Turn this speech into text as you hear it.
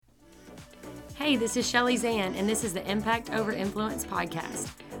Hey, this is Shelly Zan, and this is the Impact Over Influence podcast.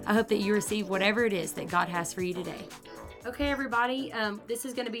 I hope that you receive whatever it is that God has for you today. Okay, everybody, this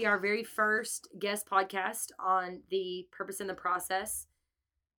is going to be our very first guest podcast on the Purpose in the Process,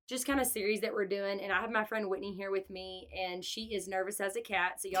 just kind of series that we're doing. And I have my friend Whitney here with me, and she is nervous as a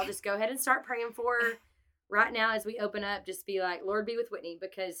cat. So y'all just go ahead and start praying for her right now as we open up. Just be like, Lord, be with Whitney,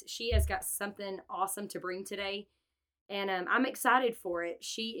 because she has got something awesome to bring today. And I'm excited for it.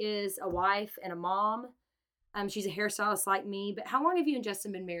 She is a wife and a mom. She's a hairstylist like me. But how long have you and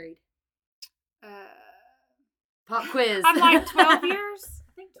Justin been married? Pop quiz. I'm like 12 years.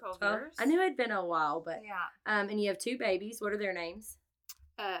 I think 12 years. I knew it'd been a while, but yeah. And you have two babies. What are their names?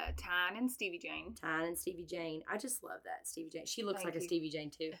 Tyne and Stevie Jane. Tyne and Stevie Jane. I just love that, Stevie Jane. She looks like a you. Stevie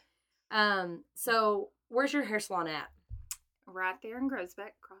Jane too. So where's your hair salon at? Right there in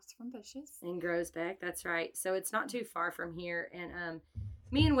Grosbeck, across from Bush's. In Grosbeck, that's right. So it's not too far from here. And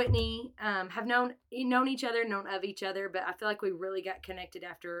me and Whitney have known each other, known of each other, but I feel like we really got connected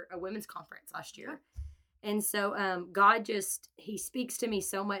after a women's conference last year. Yeah. And so God He speaks to me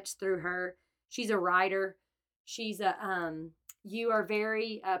so much through her. She's a writer. She's you are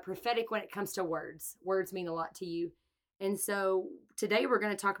very prophetic when it comes to words. Words mean a lot to you. And so today we're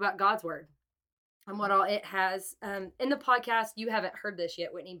going to talk about God's word and what all it has. In the podcast, you haven't heard this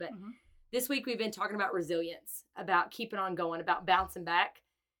yet, Whitney, but this week we've been talking about resilience, about keeping on going, about bouncing back,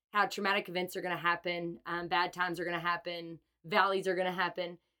 how traumatic events are going to happen, bad times are going to happen, valleys are going to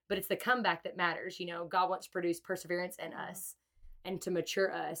happen, but it's the comeback that matters. You know, God wants to produce perseverance in us and to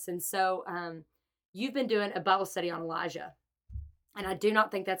mature us. And so you've been doing a Bible study on Elijah, and I do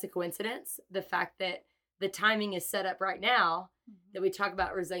not think that's a coincidence. The fact that the timing is set up right now, that we talk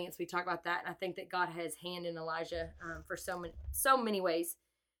about resilience, we talk about that. And I think that God has hand in Elijah for so many ways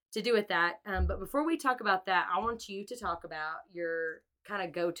to do with that. But before we talk about that, I want you to talk about your kind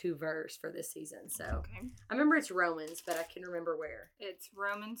of go-to verse for this season. So okay. I remember it's Romans, but I can remember where. It's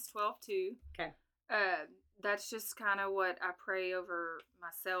Romans 12:2. Okay. That's just kind of what I pray over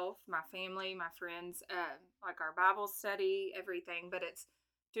myself, my family, my friends, like our Bible study, everything. But it's,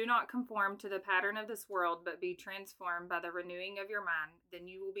 do not conform to the pattern of this world, but be transformed by the renewing of your mind. Then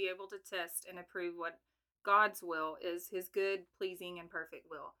you will be able to test and approve what God's will is, his good, pleasing, and perfect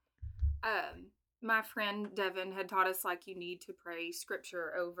will. My friend Devin had taught us, like, you need to pray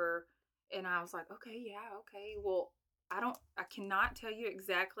scripture over, and I was like, okay. Well, I cannot tell you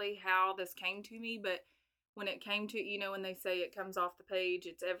exactly how this came to me, but when it came to, when they say it comes off the page,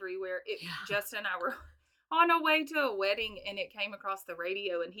 it's everywhere. Justin and I were on our way to a wedding, and it came across the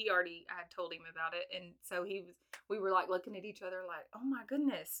radio, and I had told him about it. And so we were like looking at each other like, oh my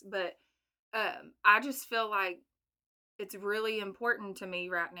goodness. But, I just feel like it's really important to me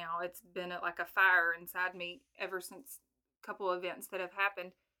right now. It's been like a fire inside me ever since a couple events that have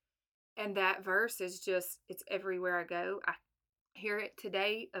happened. And that verse is just, it's everywhere I go. I hear it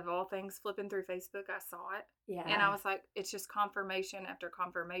today, of all things, flipping through Facebook. I saw it. Yeah. And I was like, it's just confirmation after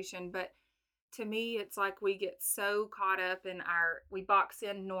confirmation. But to me, it's like we get so caught up in we box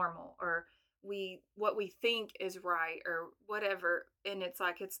in normal, or what we think is right, or whatever. And it's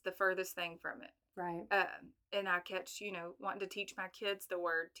like, it's the furthest thing from it. Right. And I catch, wanting to teach my kids the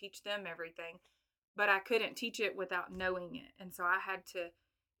word, teach them everything, but I couldn't teach it without knowing it. And so I had to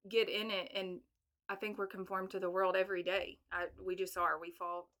get in it. And I think we're conformed to the world every day. We just are. We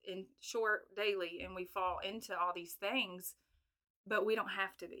fall in short daily, and we fall into all these things, but we don't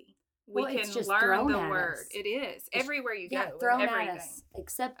have to be. We can learn the word. It is everywhere you go. Thrown at us.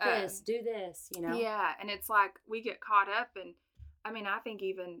 Accept this. Do this. Yeah, and it's like we get caught up, and I mean, I think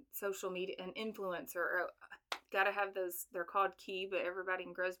even social media, an influencer, got to have those. They're called Key, but everybody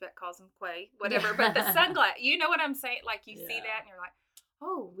in Grosbeck calls them Quay, whatever. But the sunglasses, you know what I'm saying? Like you see that, and you're like,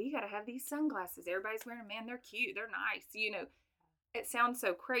 oh, we got to have these sunglasses. Everybody's wearing them. Man, they're cute. They're nice. It sounds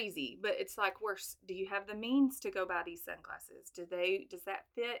so crazy, but it's like, do you have the means to go buy these sunglasses? Does that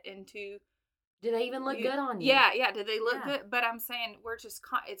fit into? Do they even look good on you? Yeah. Do they look good? But I'm saying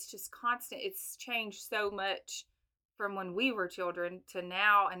it's just constant. It's changed so much from when we were children to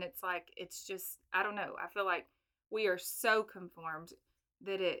now, and it's like, it's just, I don't know. I feel like we are so conformed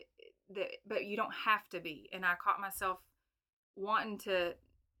but you don't have to be. And I caught myself wanting to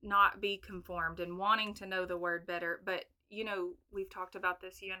not be conformed and wanting to know the word better, but we've talked about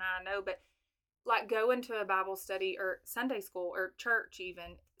this, you and I know, but like go into a Bible study or Sunday school or church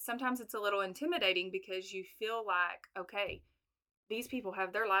even, sometimes it's a little intimidating because you feel like, okay, these people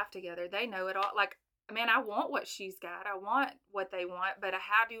have their life together. They know it all. Like, man, I want what she's got. I want what they want, but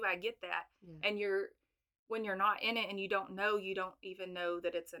how do I get that? Yeah. And when you're not in it and you don't even know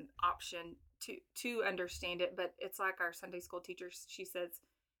that it's an option to understand it. But it's like our Sunday school teacher, she says,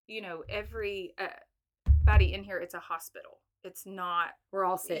 every body in here, it's a hospital. It's not. We're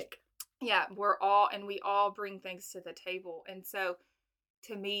all sick. Yeah, we all bring things to the table. And so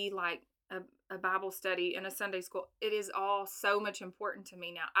to me, like a Bible study and a Sunday school, it is all so much important to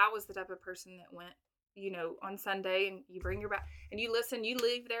me now. I was the type of person that went, on Sunday, and you bring your back and you listen, you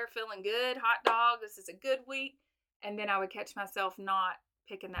leave there feeling good, hot dog, this is a good week. And then I would catch myself not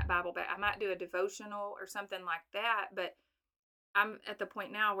picking that Bible back. I might do a devotional or something like that, but I'm at the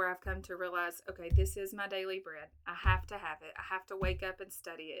point now where I've come to realize, okay, this is my daily bread. I have to have it. I have to wake up and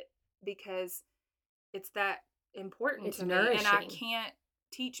study it because it's that important to nourishing. me. And I can't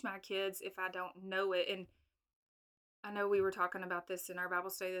teach my kids if I don't know it. And I know we were talking about this in our Bible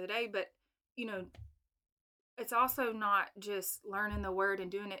study the other day, but it's also not just learning the word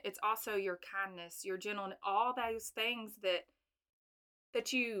and doing it. It's also your kindness, your gentleness, all those things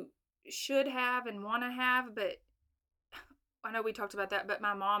that you should have and want to have, but I know we talked about that, but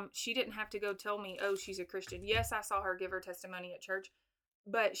my mom, she didn't have to go tell me, oh, she's a Christian. Yes, I saw her give her testimony at church,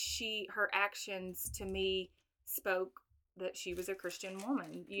 but her actions to me spoke that she was a Christian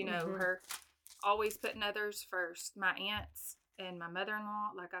woman. Her always putting others first. My aunts and my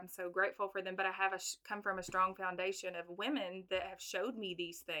mother-in-law, like, I'm so grateful for them, but I have come from a strong foundation of women that have showed me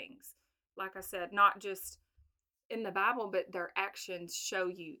these things. Like I said, not just in the Bible, but their actions show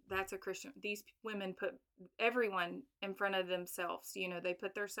you that's a Christian. These women put everyone in front of themselves. They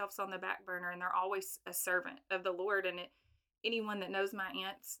put themselves on the back burner, and they're always a servant of the Lord. And anyone that knows my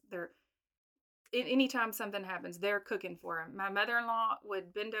aunts, anytime something happens, they're cooking for them. My mother-in-law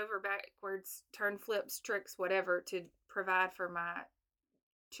would bend over backwards, turn flips, tricks, whatever, to provide for my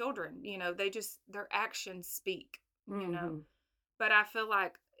children. Their actions speak, But I feel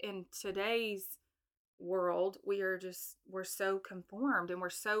like in today's world, we're so conformed and we're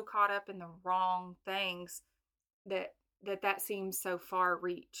so caught up in the wrong things that seems so far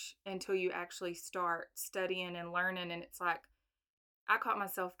reach until you actually start studying and learning. And it's like, I caught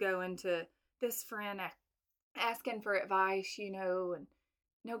myself going to this friend asking for advice, and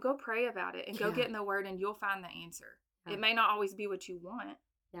no, go pray about it and go get in the word and you'll find the answer. It may not always be what you want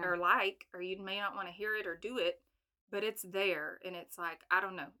or like, or you may not want to hear it or do it, but it's there. And it's like, I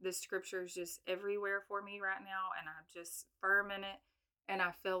don't know, this scripture is just everywhere for me right now. And I'm just firm in it. And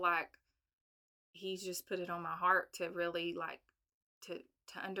I feel like he's just put it on my heart to really to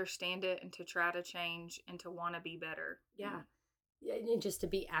understand it and to try to change and to want to be better. Yeah. And just to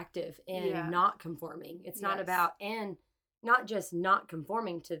be active and not conforming. It's not about, and not just not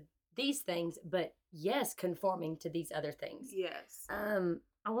conforming to these things, but conforming to these other things. Yes.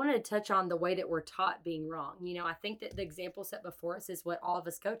 I want to touch on the way that we're taught being wrong. I think that the example set before us is what all of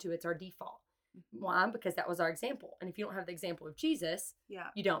us go to. It's our default. Mm-hmm. Why? Because that was our example. And if you don't have the example of Jesus,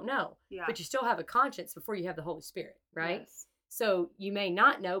 you don't know. Yeah. But you still have a conscience before you have the Holy Spirit, right? Yes. So you may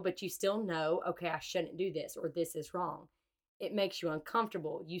not know, but you still know, okay, I shouldn't do this, or this is wrong. It makes you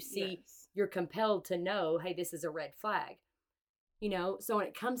uncomfortable. You see, you're compelled to know, hey, this is a red flag. So when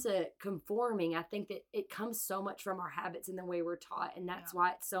it comes to conforming, I think that it comes so much from our habits and the way we're taught. And that's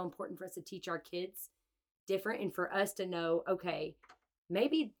why it's so important for us to teach our kids different, and for us to know, okay,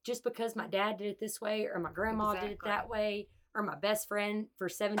 maybe just because my dad did it this way, or my grandma did it that way, or my best friend for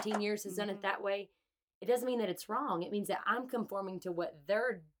 17 years has done it that way, it doesn't mean that it's wrong. It means that I'm conforming to what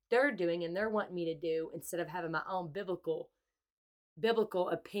they're doing and they're wanting me to do, instead of having my own biblical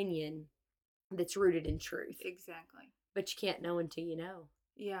opinion that's rooted in truth. Exactly. But you can't know until you know.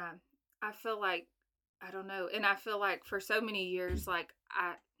 Yeah. I feel like, I don't know. And I feel like for so many years, like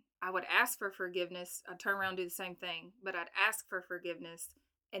I would ask for forgiveness. I'd turn around and do the same thing, but I'd ask for forgiveness.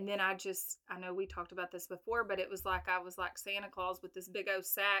 And then I know we talked about this before, but it was like I was like Santa Claus with this big old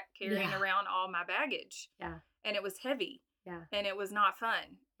sack carrying around all my baggage. Yeah. And it was heavy. Yeah. And it was not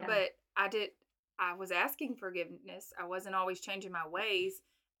fun. Yeah. But I was asking forgiveness. I wasn't always changing my ways.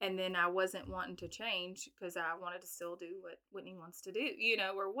 And then I wasn't wanting to change because I wanted to still do what Whitney wants to do,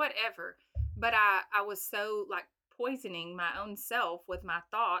 or whatever. But I was so like poisoning my own self with my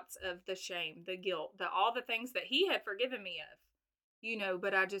thoughts of the shame, the guilt, all the things that he had forgiven me of,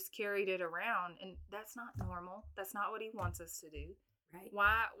 but I just carried it around, and that's not normal. That's not what he wants us to do. Right.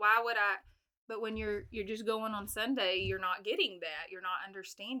 Why would I? But when you're just going on Sunday, you're not getting that. You're not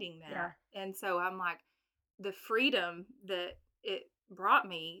understanding that. Yeah. And so I'm like, the freedom that it brought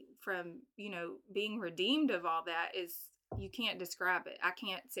me from, being redeemed of all that is, you can't describe it. I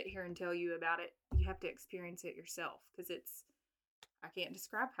can't sit here and tell you about it. You have to experience it yourself, because I can't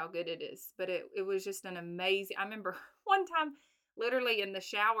describe how good it is. But it was just an amazing, I remember one time literally in the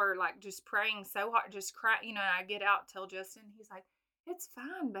shower, like just praying so hard, just cry, and I get out, tell Justin, he's like, it's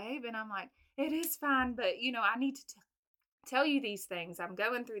fine, babe. And I'm like, it is fine, but I need to tell you these things. I'm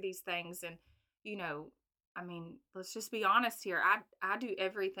going through these things. And, you know, I mean, let's just be honest here. I do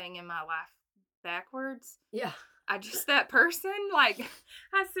everything in my life backwards. Yeah. I just that person. Like,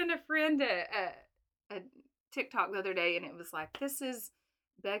 I sent a friend a TikTok the other day, and it was like, this is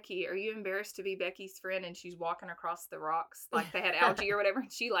Becky. Are you embarrassed to be Becky's friend? And she's walking across the rocks like they had algae or whatever,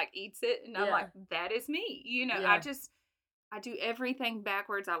 and she like eats it. And I'm Yeah. like, that is me. You know, Yeah. I do everything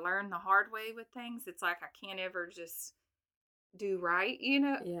backwards. I learn the hard way with things. It's like I can't ever just do right. You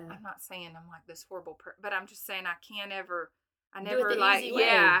know, Yeah. I'm not saying I'm like this horrible but I'm just saying I can't ever. I Do it never the like, easy way.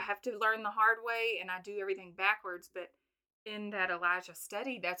 yeah, I have to learn the hard way, and I do everything backwards. But in that Elijah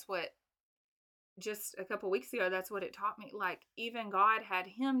study, that's what, just a couple weeks ago, that's what it taught me. Like, even God had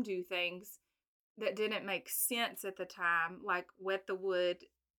him do things that didn't make sense at the time, like wet the wood.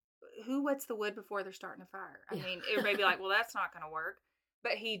 Who wets the wood before they're starting a fire? I Yeah. mean, everybody be like, well, that's not going to work.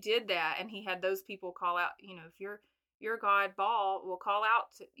 But he did that, and he had those people call out, you know, if your God Baal will call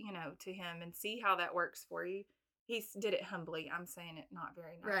out to, you know, to him and see how that works for you. He did it humbly. I'm saying it not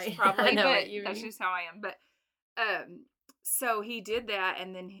very nice, Right. probably, I know but what you that's mean. just how I am. But so he did that,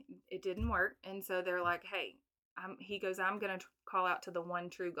 and then it didn't work, and so they're like, hey, he goes, I'm going to call out to the one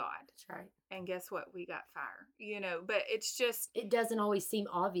true God. That's right. And guess what? We got fire, you know, but it's just, It doesn't always seem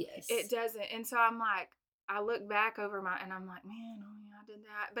obvious. it doesn't. And so I'm like, I look back over and I'm like, man, oh yeah, I did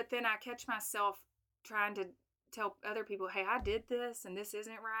that. But then I catch myself trying to tell other people, hey, I did this and this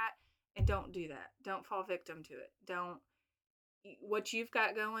isn't right. And don't do that. Don't fall victim to it. What you've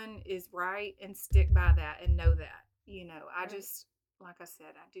got going is right, and stick by that and know that, you know, I just, like I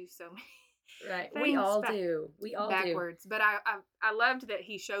said, I do so many. Right. We all do. Backwards. But I loved that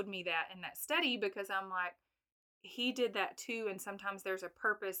he showed me that in that study, because I'm like, he did that too. And sometimes there's a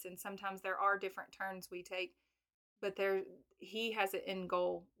purpose, and sometimes there are different turns we take, but he has an end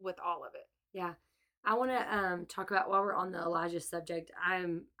goal with all of it. Yeah. I want to talk about, while we're on the Elijah subject, I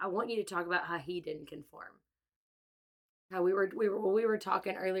want you to talk about how he didn't conform. How we were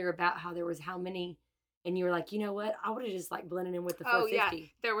talking earlier about how there was how many, and you were like, you know what? I would have just like blended in with the 450. Oh yeah,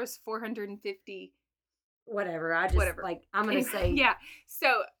 there was 450. Whatever. Like, I'm gonna say, yeah.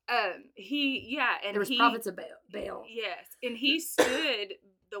 So and there was prophets of Baal. Yes, and he stood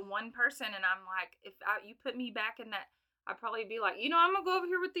the one person, and I'm like, if you put me back in that, I'd probably be like, you know, I'm gonna go over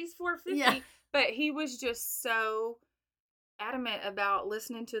here with these 450. Yeah. But he was just so adamant about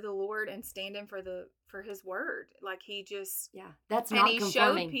listening to the Lord and standing for his word. Like, he just, that's not conforming. And he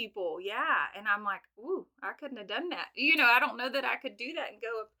showed people, and I'm like, ooh, I couldn't have done that. You know, I don't know that I could do that and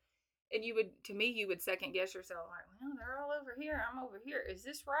go up. And you would second guess yourself, like, well, they're all over here, I'm over here. Is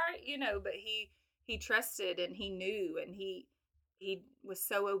this right? You know, but he trusted, and he knew, and he was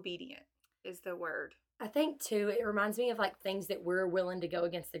so obedient is the word. I think too, it reminds me of like things that we're willing to go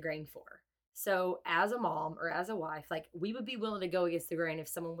against the grain for. So as a mom or as a wife, like, we would be willing to go against the grain if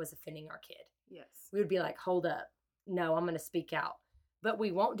someone was offending our kid. Yes. We would be like, hold up. No, I'm going to speak out. But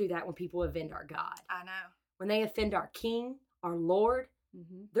we won't do that when people offend our God. I know. When they offend our King, our Lord,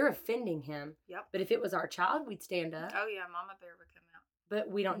 they're offending him. Yep. But if it was our child, we'd stand up. Oh yeah, Mama Bear would come out.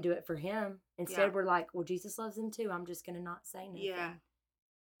 But we don't do it for him. Instead, we're like, well, Jesus loves him too. I'm just going to not say nothing. Yeah.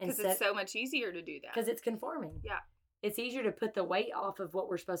 Because it's so much easier to do that. Because it's conforming. Yeah. It's easier to put the weight off of what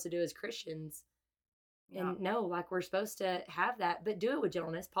we're supposed to do as Christians. Yeah. And no, like, we're supposed to have that, but do it with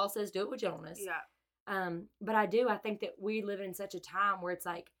gentleness. Paul says, do it with gentleness. Yeah. But I think that we live in such a time where it's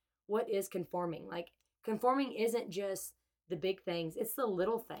like, what is conforming? Like, conforming isn't just the big things, it's the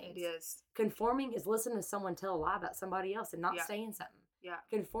little things. It is. Conforming is listening to someone tell a lie about somebody else and not saying something. Yeah.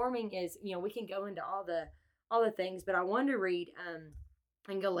 Conforming is, you know, we can go into all the things, but I wanted to read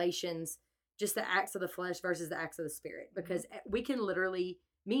in Galatians just the acts of the flesh versus the acts of the spirit, because we can literally,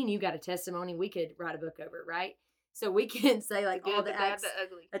 me and you got a testimony, we could write a book over it, right? So we can say like all the acts, bad, the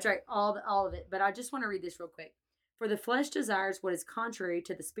ugly. That's right, all of it. But I just want to read this real quick. For the flesh desires what is contrary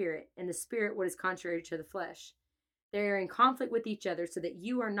to the spirit, and the spirit what is contrary to the flesh. They are in conflict with each other, so that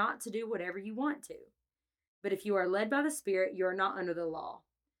you are not to do whatever you want to. But if you are led by the Spirit, you are not under the law.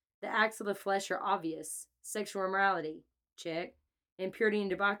 The acts of the flesh are obvious: sexual immorality, check; impurity and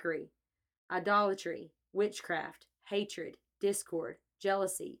debauchery, idolatry, witchcraft, hatred, discord,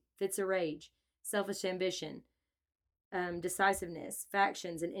 jealousy, fits of rage, selfish ambition, decisiveness,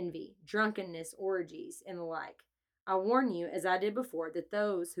 factions and envy, drunkenness, orgies, and the like. I warn you, as I did before, that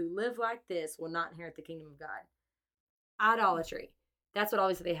those who live like this will not inherit the kingdom of God. Idolatry. That's what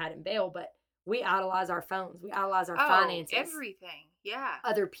obviously they had in Baal, but we idolize our phones. We idolize our finances. Everything. Yeah.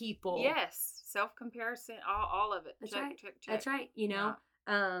 Other people. Yes. Self-comparison, all of it. That's check, right. Check. That's right. You know,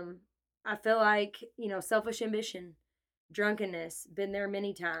 I feel like, you know, selfish ambition, drunkenness, been there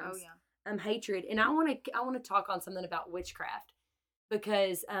many times. Oh, yeah. hatred. And I want to talk on something about witchcraft,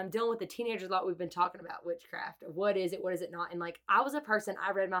 because dealing with the teenagers a lot, we've been talking about witchcraft. What is it? What is it not? And like, I was a person,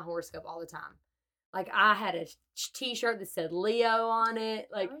 I read my horoscope all the time. Like, I had a t-shirt that said Leo on it.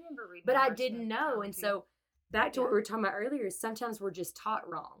 Like, I remember reading but I horoscope didn't know. And too. so back to what we were talking about earlier, is sometimes we're just taught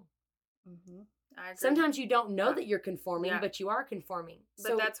wrong. Mm-hmm. I agree. Sometimes you don't know that you're conforming, but you are conforming.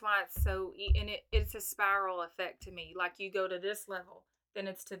 But that's why it's so, and it's a spiral effect to me. Like, you go to this level, then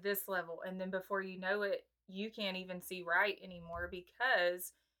it's to this level, and then before you know it, you can't even see right anymore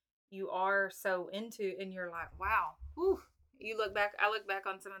because you are so into, and you're like, wow, whew. You look back, I look back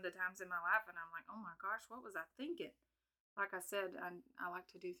on some of the times in my life, and I'm like, oh my gosh, what was I thinking? Like I said, I like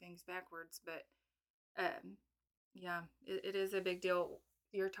to do things backwards, but yeah, it is a big deal.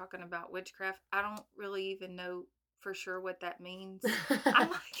 You're talking about witchcraft. I don't really even know for sure what that means. I'm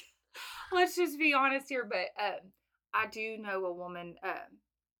like, let's just be honest here, but I do know a woman,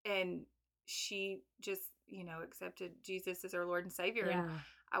 and she just, accepted Jesus as her Lord and Savior. Yeah. And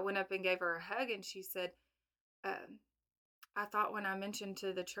I went up and gave her a hug, and she said, I thought when I mentioned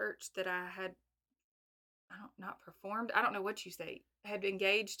to the church that I had, not performed, I don't know what you say, had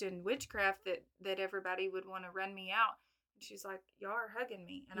engaged in witchcraft, that everybody would want to run me out. And she's like, y'all are hugging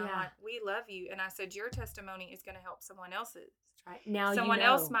me. And I'm like, we love you. And I said, your testimony is going to help someone else's. Right. Now someone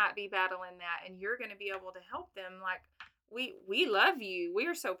else might be battling that, and you're going to be able to help them. Like, we love you. We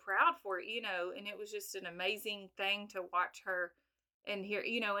are so proud for it, and it was just an amazing thing to watch her and hear,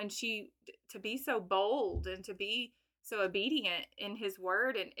 and she, to be so bold and to be so obedient in his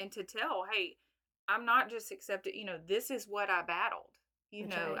word, and to tell, hey, I'm not just accepted, this is what I battled,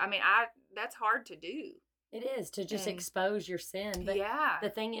 right. I mean, that's hard to do. It is, to just expose your sin. But the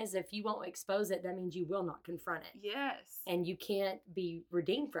thing is, if you won't expose it, that means you will not confront it. Yes. And you can't be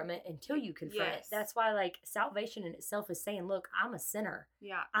redeemed from it until you confront it. That's why, like, salvation in itself is saying, look, I'm a sinner.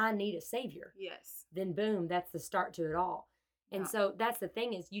 Yeah. I need a savior. Yes. Then boom, that's the start to it all. And so that's the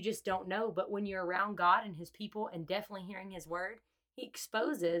thing, is you just don't know. But when you're around God and his people and definitely hearing his word, he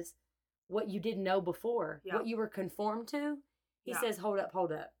exposes what you didn't know before, what you were conformed to. He says, hold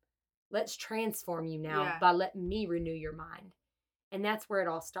up. Let's transform you now by letting me renew your mind. And that's where it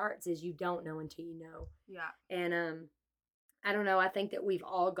all starts, is you don't know until you know. Yeah. And I don't know, I think that we've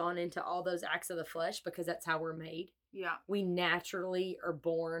all gone into all those acts of the flesh because that's how we're made. Yeah. We naturally are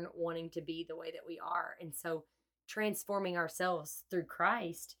born wanting to be the way that we are. And so transforming ourselves through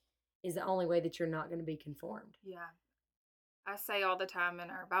Christ is the only way that you're not going to be conformed. Yeah. I say all the time in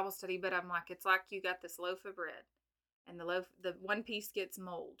our Bible study, but I'm like, it's like you got this loaf of bread, and the one piece gets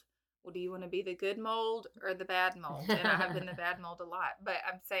mold. Well, do you want to be the good mold or the bad mold? And I have been the bad mold a lot, but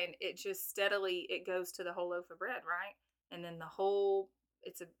I'm saying it just steadily, it goes to the whole loaf of bread, right? And then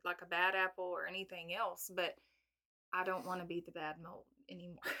it's like a bad apple or anything else, but I don't want to be the bad mold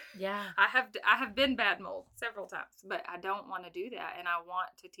anymore. Yeah. I have been bad mold several times, but I don't want to do that. And I want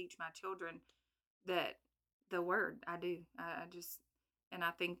to teach my children that the word. I do. And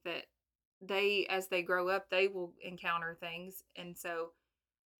I think that as they grow up, they will encounter things. And so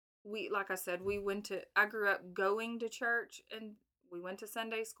like I said, I grew up going to church, and we went to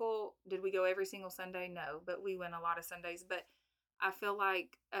Sunday school. Did we go every single Sunday? No, but we went a lot of Sundays. But I feel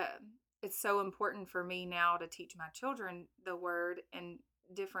like it's so important for me now to teach my children the word and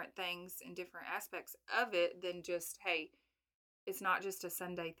different things and different aspects of it than just, hey, it's not just a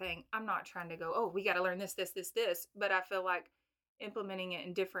Sunday thing. I'm not trying to go, oh, we got to learn this. But I feel like implementing it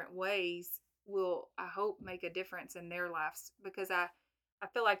in different ways will, I hope, make a difference in their lives, because I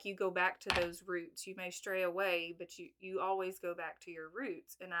feel like you go back to those roots. You may stray away, but you always go back to your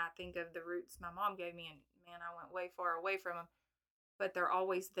roots. And I think of the roots my mom gave me, and man, I went way far away from them, but they're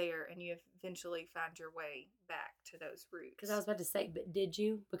always there, and you eventually find your way back to those roots. Because I was about to say, but did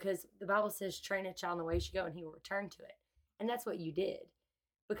you? Because the Bible says, train a child in the way he should go, and he will return to it. And that's what you did.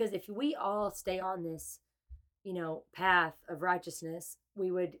 Because if we all stay on this, path of righteousness,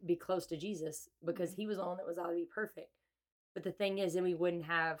 we would be close to Jesus, because he was the one that was ought to be perfect. But the thing is, then we wouldn't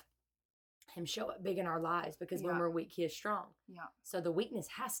have him show up big in our lives, because when we're weak, he is strong. Yeah. So the weakness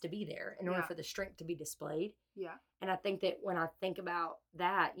has to be there in order for the strength to be displayed. Yeah. And I think that when I think about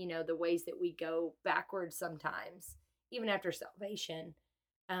that, the ways that we go backwards sometimes, even after salvation,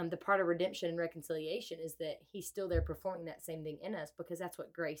 the part of redemption and reconciliation is that he's still there performing that same thing in us, because that's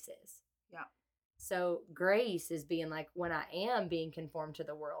what grace is. Yeah. So grace is being like, when I am being conformed to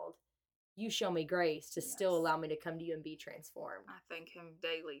the world, you show me grace to still allow me to come to you and be transformed. I thank him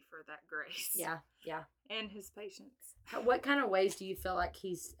daily for that grace. Yeah, yeah. And his patience. What kind of ways do you feel like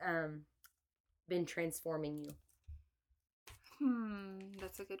he's been transforming you?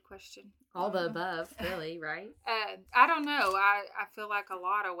 That's a good question. All the above, really, right? I don't know. I feel like a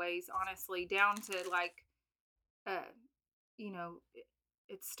lot of ways, honestly, down to like, uh,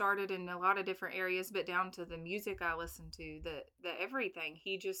 it started in a lot of different areas, but down to the music I listen to, the everything.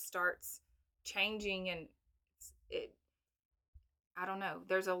 He just starts changing, and it. I don't know.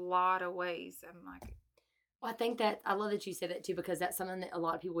 There's a lot of ways. I'm like, Well, I think that I love that you said that too, because that's something that a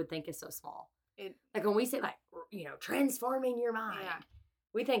lot of people would think is so small. it. Like when we say like, transforming your mind, Yeah.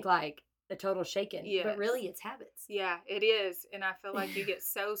 we think like a total shaken, Yes. but really it's habits. Yeah, it is. And I feel like you get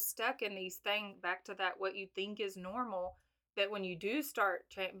so stuck in these things, back to that, what you think is normal, that when you do start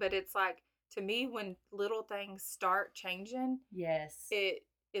but it's like, to me, when little things start changing, Yes.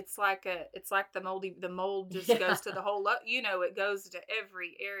 it's like the mold just Yeah. goes to the whole it goes to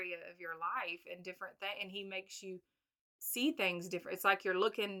every area of your life and different thing, and he makes you see things different. It's like you're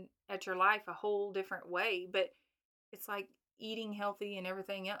looking at your life a whole different way, but it's like eating healthy and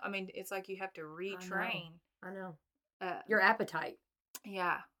everything else. I mean, it's like you have to retrain. I know. Uh, Your appetite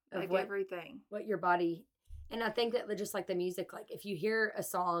yeah, of like everything. what your body, and I think that just like the music, like if you hear a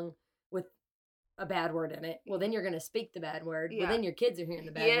song with a bad word in it, well, then you're going to speak the bad word. Yeah. Well, then your kids are hearing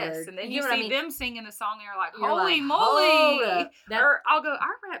the bad word. Yes, and then you you know see what I mean? them singing a song, and you're like, You're holy like, hold moly. up. Or I'll go,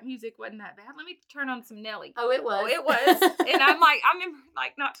 our rap music wasn't that bad. Let me turn on some Nelly. Oh, it was. Oh, it was. And I'm like, I remember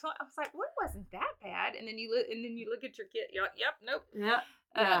like not till I was like, what wasn't that bad? And then you look at your kid, you're like, yep, nope. Yeah.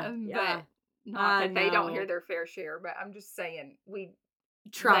 But not that they don't hear their fair share, but I'm just saying we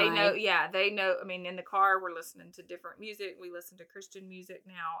try. They know. I mean, in the car, we're listening to different music. We listen to Christian music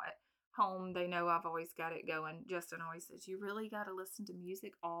now at home. They know I've always got it going. Justin always says, you really got to listen to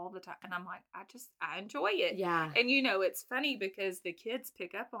music all the time. And I'm like, I enjoy it. Yeah. And it's funny because the kids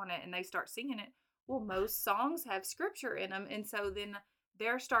pick up on it and they start singing it. Well, most songs have scripture in them. And so then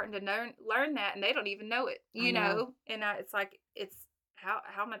they're starting to learn that, and they don't even know it, you know? And it's like,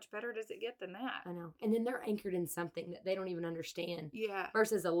 how much better does it get than that? I know. And then they're anchored in something that they don't even understand. Yeah.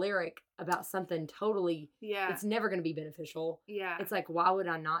 Versus a lyric about something totally, it's never going to be beneficial. Yeah. It's like, why would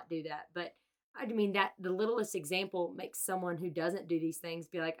I not do that? But I mean, that the littlest example makes someone who doesn't do these things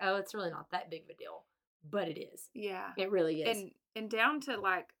be like, oh, it's really not that big of a deal. But it is. Yeah. It really is. And down to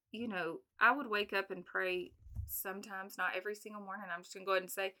like, I would wake up and pray sometimes, not every single morning. I'm just going to go ahead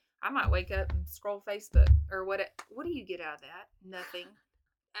and say, I might wake up and scroll Facebook or what do you get out of that? Nothing.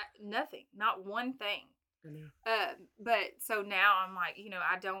 Nothing. Not one thing. But so now I'm like,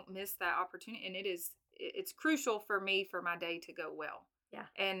 I don't miss that opportunity, and it's crucial for me for my day to go well. Yeah.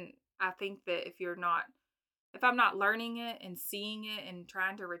 And I think that if I'm not learning it and seeing it and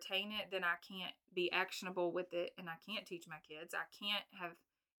trying to retain it, then I can't be actionable with it, and I can't teach my kids. I can't have,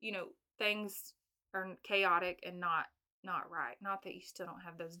 things are chaotic and not right. Not that you still don't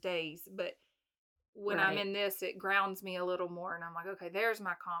have those days, but when I'm in this, it grounds me a little more, and I'm like, okay, there's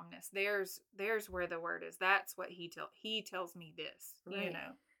my calmness. There's where the word is. That's what he tells me this,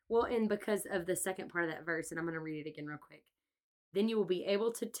 Well, and because of the second part of that verse, and I'm going to read it again real quick. Then you will be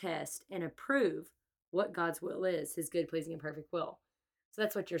able to test and approve what God's will is, his good, pleasing, and perfect will. So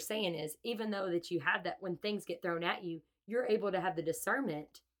that's what you're saying is, even though that you have that, when things get thrown at you, you're able to have the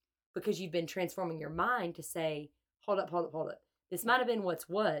discernment because you've been transforming your mind to say, hold up. This might have been what's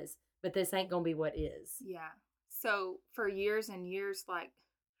was, but this ain't going to be what is. Yeah. So for years and years, my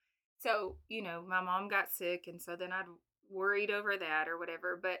mom got sick, and so then I'd worried over that or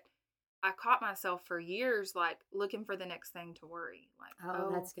whatever, but I caught myself for years, like, looking for the next thing to worry. Like, oh,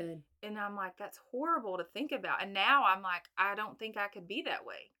 that's good. And I'm like, that's horrible to think about. And now I'm like, I don't think I could be that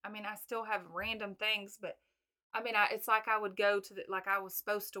way. I mean, I still have random things, but I mean, it's like I would go to like I was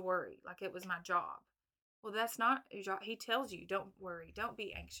supposed to worry, like it was my job. Well, that's not your job. He tells you, don't worry, don't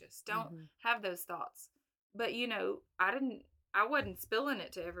be anxious, don't have those thoughts. But, I wasn't spilling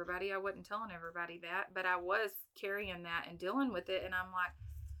it to everybody. I wasn't telling everybody that, but I was carrying that and dealing with it. And I'm like,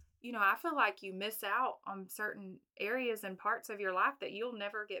 I feel like you miss out on certain areas and parts of your life that you'll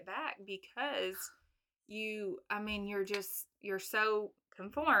never get back because you're so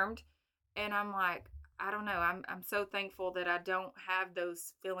conformed. And I'm like, I don't know. I'm so thankful that I don't have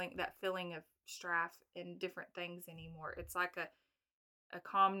that feeling of strife and different things anymore. It's like a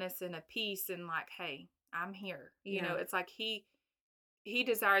calmness and a peace and like, hey, I'm here. It's like he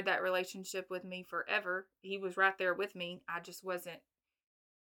desired that relationship with me forever. He was right there with me. I just wasn't,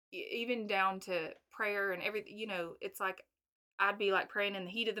 even down to prayer and everything, it's like I'd be like praying in the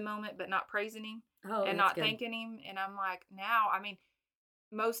heat of the moment, but not praising him and not thanking him. And I'm like, now, I mean,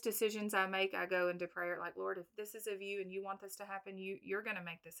 most decisions I make, I go into prayer like, Lord, if this is of you and you want this to happen, you're going to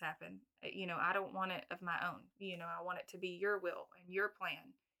make this happen. I don't want it of my own. I want it to be your will and your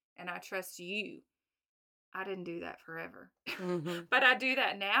plan. And I trust you. I didn't do that forever. Mm-hmm. But I do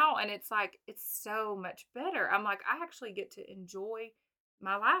that now, and it's like, it's so much better. I'm like, I actually get to enjoy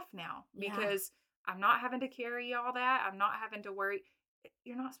my life now Yeah. because I'm not having to carry all that. I'm not having to worry.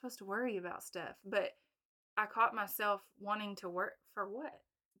 You're not supposed to worry about stuff, but I caught myself wanting to work for what?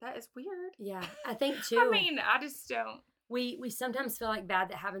 That is weird. Yeah. I think too. I mean, I just don't. We sometimes feel like bad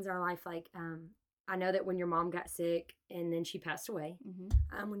that happens in our life. Like, I know that when your mom got sick and then she passed away,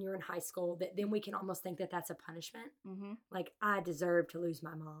 when you were in high school, that then we can almost think that that's a punishment. Mm-hmm. Like, I deserve to lose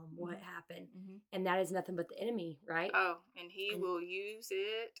my mom. What happened? Mm-hmm. And that is nothing but the enemy, right? Oh, and he will use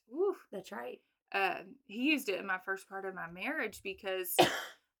it. Woo. That's right. He used it in my first part of my marriage because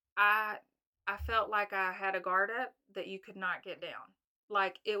I felt like I had a guard up that you could not get down.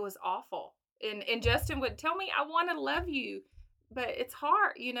 Like, it was awful. And Justin would tell me, I want to love you, but it's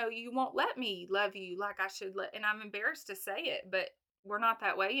hard. You know, you won't let me love you like I should and I'm embarrassed to say it, but we're not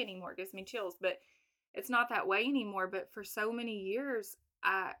that way anymore. It gives me chills, but it's not that way anymore. But for so many years,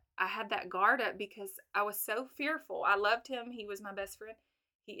 I had that guard up because I was so fearful. I loved him. He was my best friend.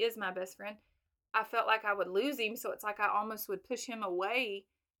 He is my best friend. I felt like I would lose him. So it's like I almost would push him away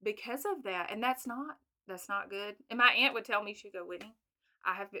because of that. And that's not good. And my aunt would tell me, she'd go, Whitney,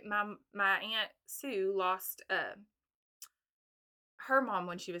 I have been, my aunt Sue lost her mom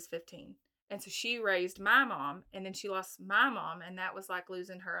when she was 15. And so she raised my mom, and then she lost my mom, and that was like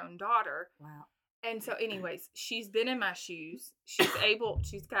losing her own daughter. Wow. And so anyways, she's been in my shoes. She's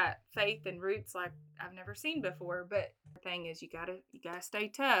got faith and roots like I've never seen before. But the thing is, you gotta stay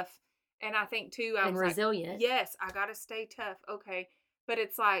tough. And I think too, I was resilient. Like, yes, I gotta stay tough. Okay. But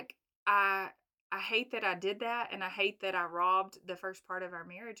it's like, I hate that I did that, and I hate that I robbed the first part of our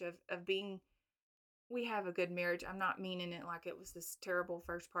marriage of being, we have a good marriage. I'm not meaning it like it was this terrible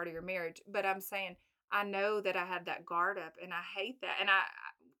first part of your marriage, but I'm saying I know that I had that guard up, and I hate that. And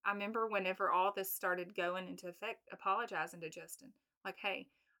I remember whenever all this started going into effect, apologizing to Justin. Like, hey,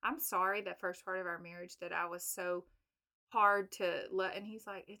 I'm sorry that first part of our marriage that I was so hard to let. And he's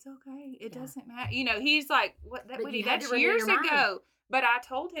like, it's okay. It doesn't matter. You know, he's like, what? That's years ago. But I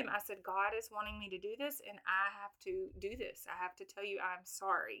told him, I said, God is wanting me to do this, and I have to do this. I have to tell you I'm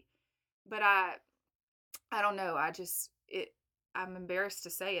sorry. But I don't know. I'm embarrassed to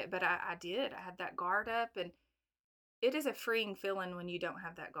say it, but I did. I had that guard up, and it is a freeing feeling when you don't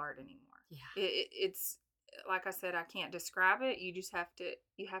have that guard anymore. Yeah. It's like I said, I can't describe it. You just have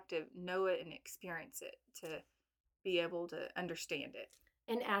to know it and experience it to be able to understand it.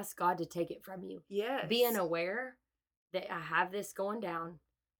 And ask God to take it from you. Yes. Being aware that I have this going down,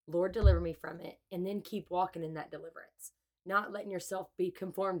 Lord, deliver me from it, and then keep walking in that deliverance. Not letting yourself be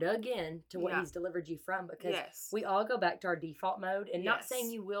conformed again to what he's delivered you from, because we all go back to our default mode, and not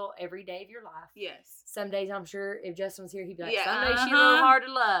saying you will every day of your life. Yes. Some days, I'm sure if Justin was here, he'd be like, some days she's a little hard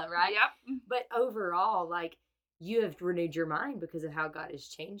to love, right? Yep. But overall, like, you have renewed your mind because of how God has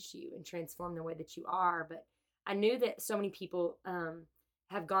changed you and transformed the way that you are. But I knew that so many people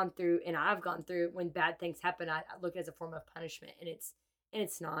have gone through, and I've gone through, when bad things happen, I look at it as a form of punishment, and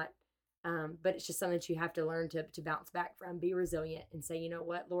it's not. But it's just something that you have to learn to bounce back from, be resilient, and say, you know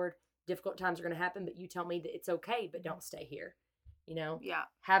what, Lord, difficult times are going to happen, but you tell me that it's okay, but don't stay here. You know,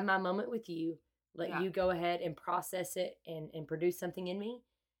 have my moment with you, let you go ahead and process it and produce something in me,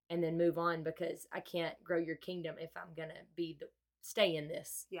 and then move on, because I can't grow your kingdom if I'm going to stay in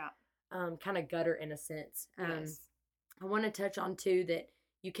this kind of gutter in a sense. I want to touch on too that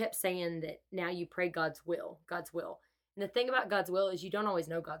you kept saying that now you pray God's will. And the thing about God's will is you don't always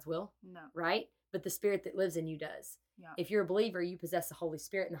know God's will. No. Right? But the Spirit that lives in you does. Yeah. If you're a believer, you possess the Holy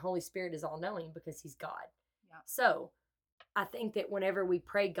Spirit, and the Holy Spirit is all-knowing because he's God. Yeah. So I think that whenever we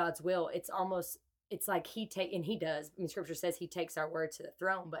pray God's will, it's like he does. I mean, Scripture says he takes our word to the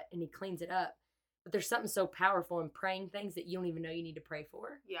throne, and he cleans it up. But there's something so powerful in praying things that you don't even know you need to pray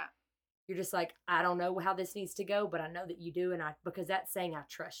for. Yeah. You're just like, I don't know how this needs to go, but I know that you do, and because that's saying I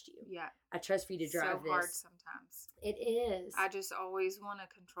trust you. Yeah. I trust for you to drive so this. So hard sometimes. It is. I just always want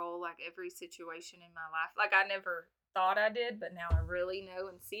to control like every situation in my life. Like I never thought I did, but now I really know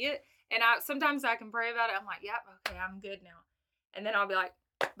and see it. And sometimes I can pray about it. I'm like, yep, okay, I'm good now. And then I'll be like,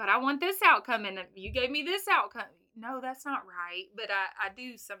 but I want this outcome, and you gave me this outcome. No, that's not right. But I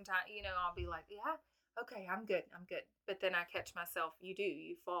do sometimes, I'll be like, yeah, okay, I'm good. But then I catch myself, you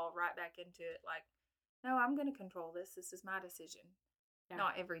fall right back into it like, no, I'm going to control this. This is my decision. Yeah.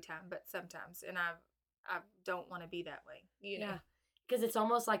 Not every time, but sometimes. And I don't want to be that way, Yeah. Because it's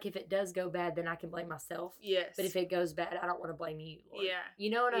almost like if it does go bad, then I can blame myself. Yes. But if it goes bad, I don't want to blame you, Lord. Yeah.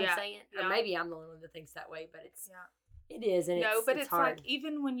 You know what I'm saying? Yeah. Or maybe I'm the only one that thinks that way, but it's... Yeah. It is, and it's hard. Like,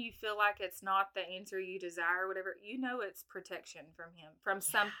 even when you feel like it's not the answer you desire or whatever, it's protection from him, from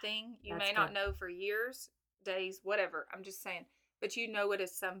something you may not know for years, days, whatever. I'm just saying. But you know it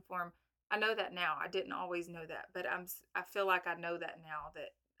is some form. I know that now. I didn't always know that, but I feel like I know that now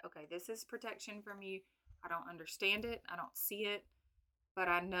that, okay, this is protection from you. I don't understand it. I don't see it, but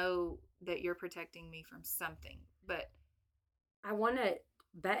I know that you're protecting me from something. But I want to,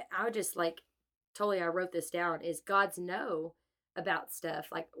 but I would just like, totally, I wrote this down, is God's know about stuff.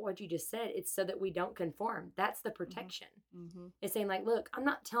 Like what you just said, it's so that we don't conform. That's the protection. mm-hmm. It's saying like, look, I'm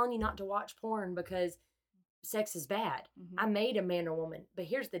not telling you not to watch porn because sex is bad. Mm-hmm. I made a man or woman, but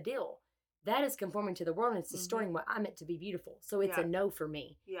here's the deal. That is conforming to the world and it's distorting what I meant to be beautiful. So it's a no for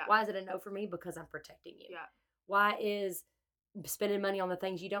me. Yeah. Why is it a no for me? Because I'm protecting you. Yeah. Why is spending money on the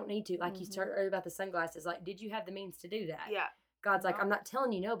things you don't need to? Like you started earlier about the sunglasses. Like, did you have the means to do that? Yeah. God's like, I'm not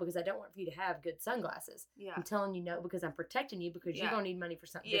telling you no because I don't want for you to have good sunglasses. Yeah. I'm telling you no because I'm protecting you because you're going to need money for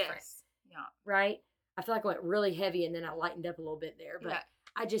something different. Yeah. Right? I feel like I went really heavy and then I lightened up a little bit there. But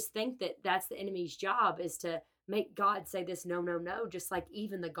I just think that that's the enemy's job, is to make God say this no, no, no. Just like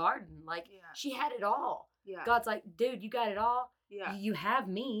even the garden. Like she had it all. Yeah. God's like, dude, you got it all. Yeah. You have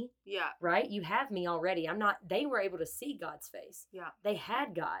me. Yeah. Right? You have me already. They were able to see God's face. Yeah. They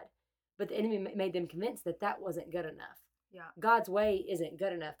had God. But the enemy made them convinced that that wasn't good enough. Yeah. God's way isn't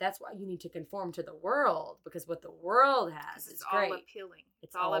good enough. That's why you need to conform to the world, because what the world has is great. All appealing.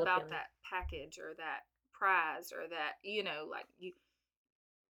 It's all about that package or that prize or that, like you,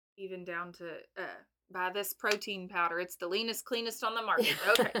 even down to buy this protein powder. It's the leanest, cleanest on the market.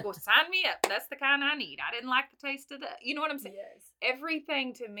 Okay, well, sign me up. That's the kind I need. I didn't like the taste of that. You know what I'm saying? Yes.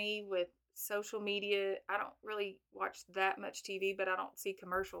 Everything to me with social media, I don't really watch that much TV, but I don't see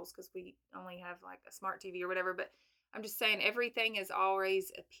commercials because we only have like a smart TV or whatever. But I'm just saying everything is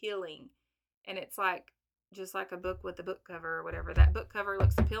always appealing. And it's like, just like a book with a book cover or whatever. That book cover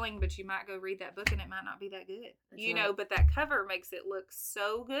looks appealing, but you might go read that book and it might not be that good. That's right. But that cover makes it look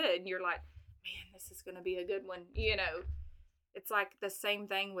so good. And you're like, man, this is going to be a good one. It's like the same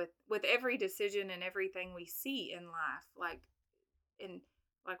thing with every decision and everything we see in life.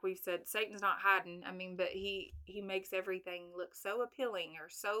 Like we've said, Satan's not hiding. I mean, but he makes everything look so appealing or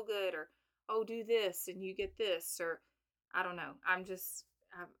so good, or, oh, do this and you get this, or I don't know.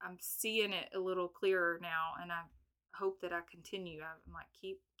 I'm seeing it a little clearer now, and I hope that I continue. I'm like,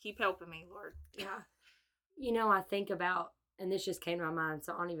 keep helping me, Lord. Yeah. I think about, and this just came to my mind,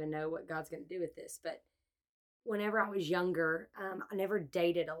 so I don't even know what God's going to do with this, but whenever I was younger, I never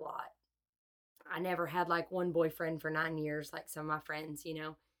dated a lot. I never had like one boyfriend for 9 years, like some of my friends,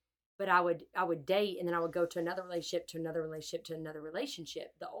 but I would date, and then I would go to another relationship, to another relationship, to another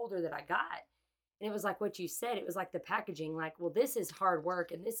relationship, the older that I got. And it was like what you said. It was like the packaging, like, well, this is hard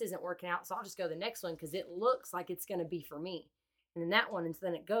work and this isn't working out, so I'll just go to the next one because it looks like it's going to be for me. And then that one, and so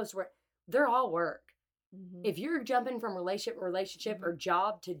then it goes where they're all work. Mm-hmm. If you're jumping from relationship to relationship, mm-hmm. or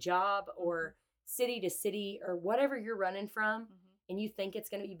job to job, or city to city, or whatever you're running from, mm-hmm. and you think it's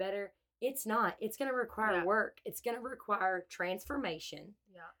going to be better, it's not. It's going to require work. It's going to require transformation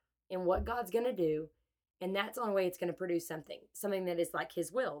in what God's going to do. And that's the only way it's going to produce something that is like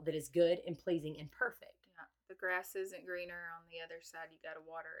his will, that is good and pleasing and perfect. Yeah. The grass isn't greener on the other side. You got to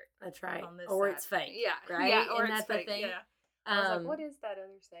water it. That's right. On this or side. It's fake. Yeah. Right? Yeah, or and it's that's fake. The thing. Yeah. I was like, what is that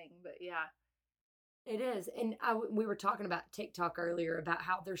other saying? But yeah. It is. And we were talking about TikTok earlier about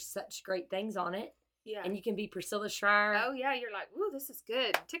how there's such great things on it. Yeah. And you can be Priscilla Schreier. Oh, yeah. You're like, ooh, this is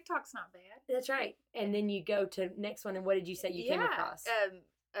good. TikTok's not bad. That's right. And then you go to next one, and what did you say you came across?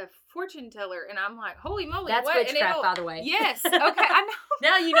 A fortune teller, and I'm like, holy moly, that's what? Witchcraft, by the way. Yes, okay, I know.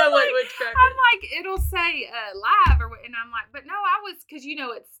 Now you know what witchcraft is. I'm like, it'll say live, and I'm like, but no, because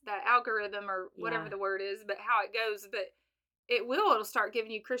it's the algorithm or whatever the word is, but how it goes, but it'll start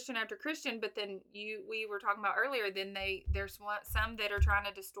giving you Christian after Christian, but then we were talking about earlier, then there's some that are trying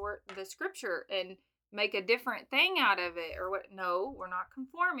to distort the scripture and make a different thing out of it, or what? No, we're not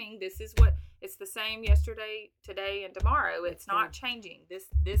conforming. This is what. It's the same yesterday, today, and tomorrow. It's not changing.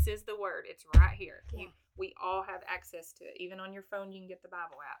 This is the word. It's right here. Yeah. We all have access to it. Even on your phone, you can get the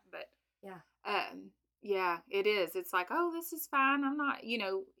Bible app. But it is. It's like, oh, this is fine. I'm not,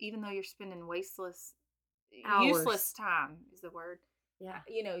 even though you're spending useless time is the word. Yeah.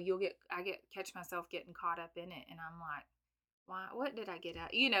 I catch myself getting caught up in it, and I'm like, why? What did I get at?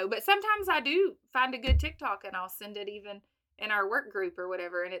 But sometimes I do find a good TikTok, and I'll send it even in our work group or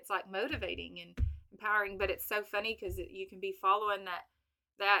whatever, and it's like motivating and empowering, but it's so funny because you can be following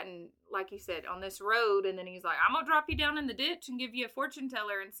that and like you said, on this road, and then he's like, I'm gonna drop you down in the ditch and give you a fortune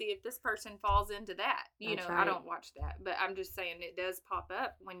teller and see if this person falls into that. Right. I don't watch that, but I'm just saying it does pop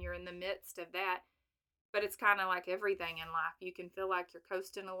up when you're in the midst of that. But it's kind of like everything in life. You can feel like you're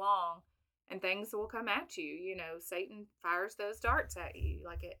coasting along, and things will come at you. You know, Satan fires those darts at you.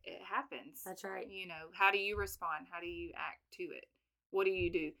 Like it happens. That's right. You know, how do you respond? How do you act to it? What do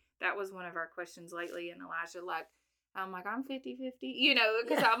you do? That was one of our questions lately. And Elijah, like, I'm like, I'm 50-50, you know,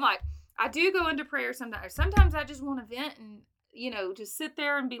 because I'm like, I do go into prayer sometimes. Sometimes I just want to vent and, you know, just sit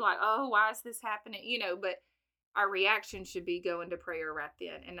there and be like, oh, why is this happening? You know, but our reaction should be go into prayer right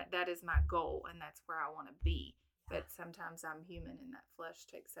then. And that is my goal. And that's where I want to be. But sometimes I'm human and that flesh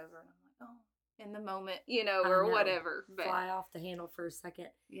takes over and I'm like, oh, in the moment, you know, or whatever. But fly off the handle for a second.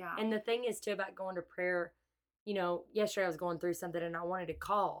 Yeah. And the thing is too about going to prayer, you know, yesterday I was going through something and I wanted to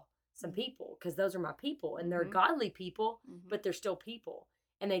call some people because those are my people and they're godly people, but they're still people.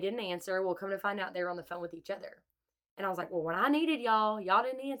 And they didn't answer. Well, come to find out they were on the phone with each other. And I was like, well, when I needed y'all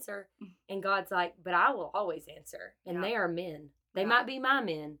didn't answer. And God's like, but I will always answer. And they are men. They might be my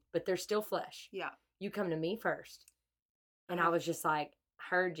men, but they're still flesh. Yeah. You come to me first. And I was just like,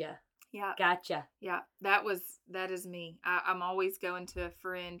 heard ya. Yeah. Gotcha. Yeah. That is me. I'm always going to a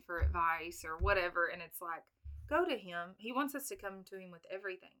friend for advice or whatever. And it's like, go to him. He wants us to come to him with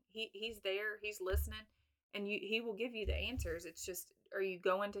everything. He's there. He's listening. And he will give you the answers. It's just, are you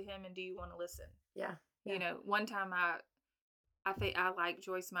going to him and do you want to listen? Yeah. You know, one time I think I like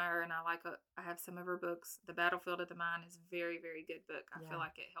Joyce Meyer and I have some of her books. The Battlefield of the Mind is a very, very good book. I feel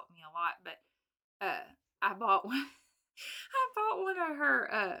like it helped me a lot. But I bought one. I bought one of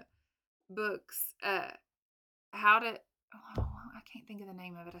her books. I can't think of the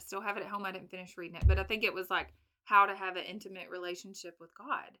name of it. I still have it at home. I didn't finish reading it, but I think it was like how to have an intimate relationship with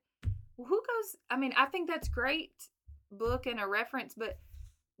God. Well, I think that's great book and a reference, but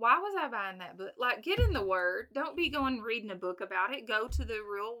why was I buying that book? Like, get in the Word. Don't be going reading a book about it. Go to the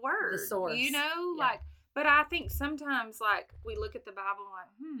real Word. The source. You know, but I think sometimes, like, we look at the Bible like,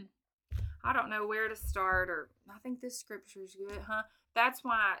 I don't know where to start, or I think this scripture's good, huh? That's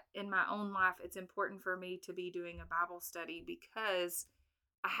why in my own life, it's important for me to be doing a Bible study because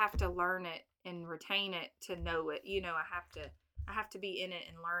I have to learn it and retain it to know it. You know, I have to be in it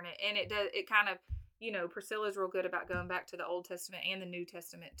and learn it. And it kind of, you know, Priscilla's real good about going back to the Old Testament and the New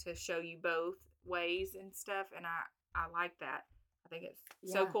Testament to show you both ways and stuff. And I like that. I think it's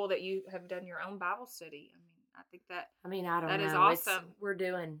so cool that you have done your own Bible study. I think that. I don't know. That is awesome. We're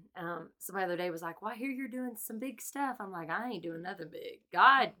doing. Somebody the other day was like, "Well, I hear you're doing some big stuff." I'm like, "I ain't doing nothing big.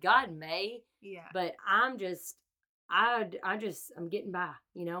 God may." Yeah. But I'm getting by,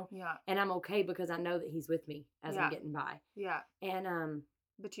 you know. Yeah. And I'm okay because I know that He's with me as I'm getting by. Yeah. And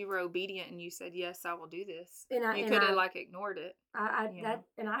But you were obedient and you said, "Yes, I will do this." And you could have like ignored it. I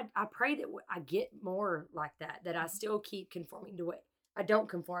pray that I get more like that. That I still keep conforming to what I don't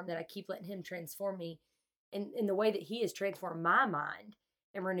conform. That I keep letting Him transform me. In the way that He has transformed my mind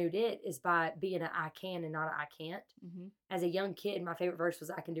and renewed it is by being I can and not I can't. Mm-hmm. As a young kid, my favorite verse was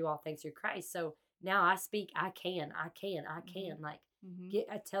I can do all things through Christ. So now I speak I can. Mm-hmm. Like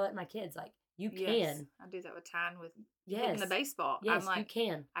I tell it my kids like you can. Yes, I do that with Tyne with hitting the baseball. Yes, I'm like, you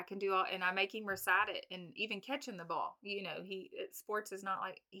can. I can do all, and I make him recite it, and even catching the ball. You know, sports is not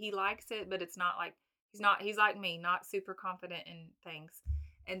like he likes it, but it's not like he's like me, not super confident in things.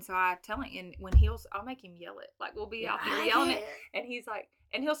 And so I tell him, and when I'll make him yell it. Like we'll be out there yelling it, and he's like,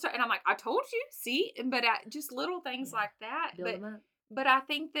 and he'll start, and I'm like, I told you, see, but just little things like that. But I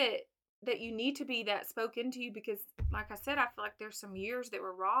think that you need to be that spoken to you because, like I said, I feel like there's some years that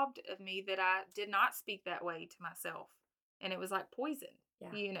were robbed of me that I did not speak that way to myself, and it was like poison.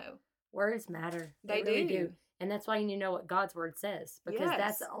 Yeah. You know, words matter. They really do. And that's why you need to know what God's word says because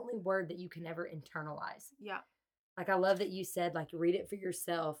that's the only word that you can ever internalize. Yeah. Like, I love that you said, like, read it for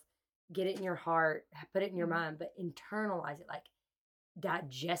yourself, get it in your heart, put it in your mind, but internalize it, like,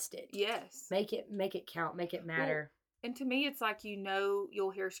 digest it. Yes. Make it count, make it matter. Well, and to me, it's like, you know,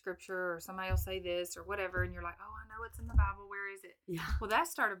 you'll hear scripture or somebody will say this or whatever, and you're like, oh, I know it's in the Bible. Where is it? Yeah. Well, that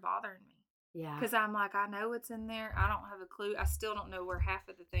started bothering me. Yeah. Because I'm like, I know it's in there. I don't have a clue. I still don't know where half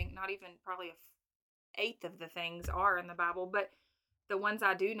of the thing, not even probably a eighth of the things are in the Bible, but the ones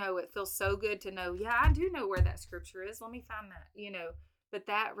I do know, it feels so good to know, yeah, I do know where that scripture is. Let me find that, you know. But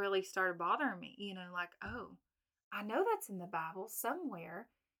that really started bothering me, you know, like, oh, I know that's in the Bible somewhere.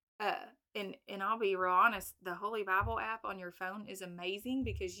 And I'll be real honest, the Holy Bible app on your phone is amazing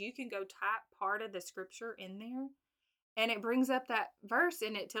because you can go type part of the scripture in there and it brings up that verse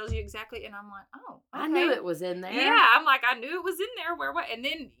and it tells you exactly. And I'm like, oh, okay. I knew it was in there. Yeah, I'm like, I knew it was in there. Where what? And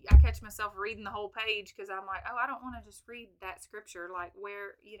then I catch myself reading the whole page because I'm like, oh, I don't want to just read that scripture. Like,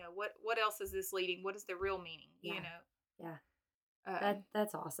 where, you know, what else is this leading? What is the real meaning? Yeah. You know? Yeah.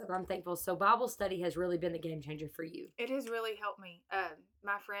 That's awesome. I'm thankful. So Bible study has really been the game changer for you. It has really helped me.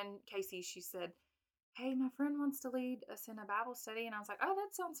 My friend Casey, she said, hey, my friend wants to lead us in a Bible study. And I was like, oh,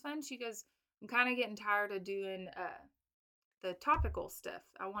 that sounds fun. She goes, I'm kind of getting tired of doing the topical stuff.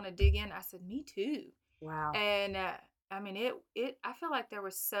 I want to dig in. I said, me too. Wow. And I mean, I feel like there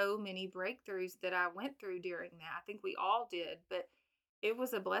were so many breakthroughs that I went through during that. I think we all did, but it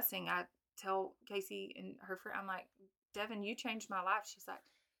was a blessing. I tell Casey and her friend, I'm like, Devin, you changed my life. She's like,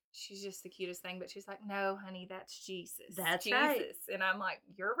 she's just the cutest thing, but she's like, no, honey, that's Jesus. That's Jesus. right. And I'm like,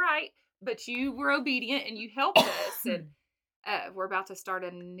 you're right, but you were obedient and you helped us. And we're about to start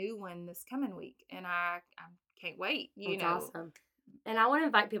a new one this coming week, and I can't wait. That's awesome. And I want to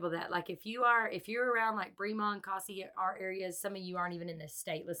invite people that, like, if you're around like Bremont, Kasi, our areas, some of you aren't even in this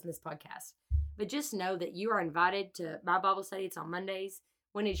state, listen to this podcast. But just know that you are invited to my Bible study. It's on Mondays.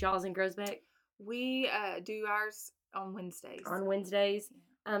 When is y'all's in Groesbeck? We do ours on Wednesdays.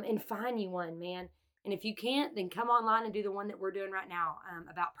 And find you one, man. And if you can't, then come online and do the one that we're doing right now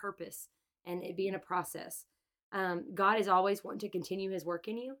about purpose and it being a process. God is always wanting to continue his work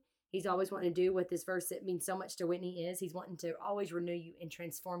in you. He's always wanting to do what this verse that means so much to Whitney is. He's wanting to always renew you and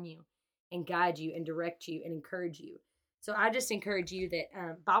transform you and guide you and direct you and encourage you. So I just encourage you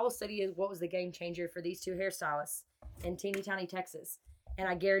that Bible study is what was the game changer for these two hairstylists in teeny tiny Texas. And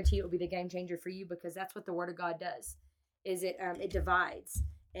I guarantee it will be the game changer for you, because that's what the Word of God does. Is it divides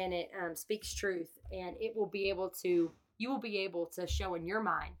and it speaks truth, and you will be able to show in your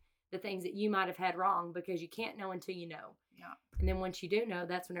mind the things that you might have had wrong, because you can't know until you know. Yeah. And then once you do know,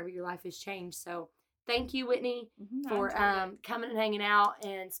 that's whenever your life is changed. So thank you, Whitney, for coming and hanging out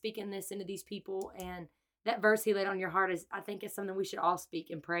and speaking this into these people. And that verse he laid on your heart I think is something we should all speak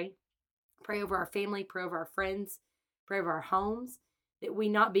and pray. Pray over our family, pray over our friends, pray over our homes, that we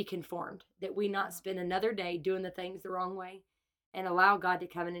not be conformed, that we not spend another day doing the things the wrong way, and allow God to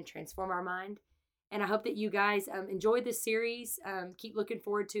come in and transform our mind. And I hope that you guys enjoyed this series. Keep looking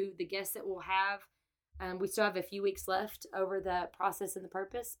forward to the guests that we'll have. We still have a few weeks left over the process and the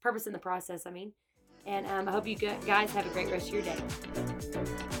purpose in the process, And I hope you guys have a great rest of your day.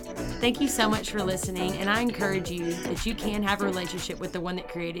 Thank you so much for listening. And I encourage you that you can have a relationship with the one that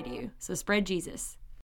created you. So spread Jesus.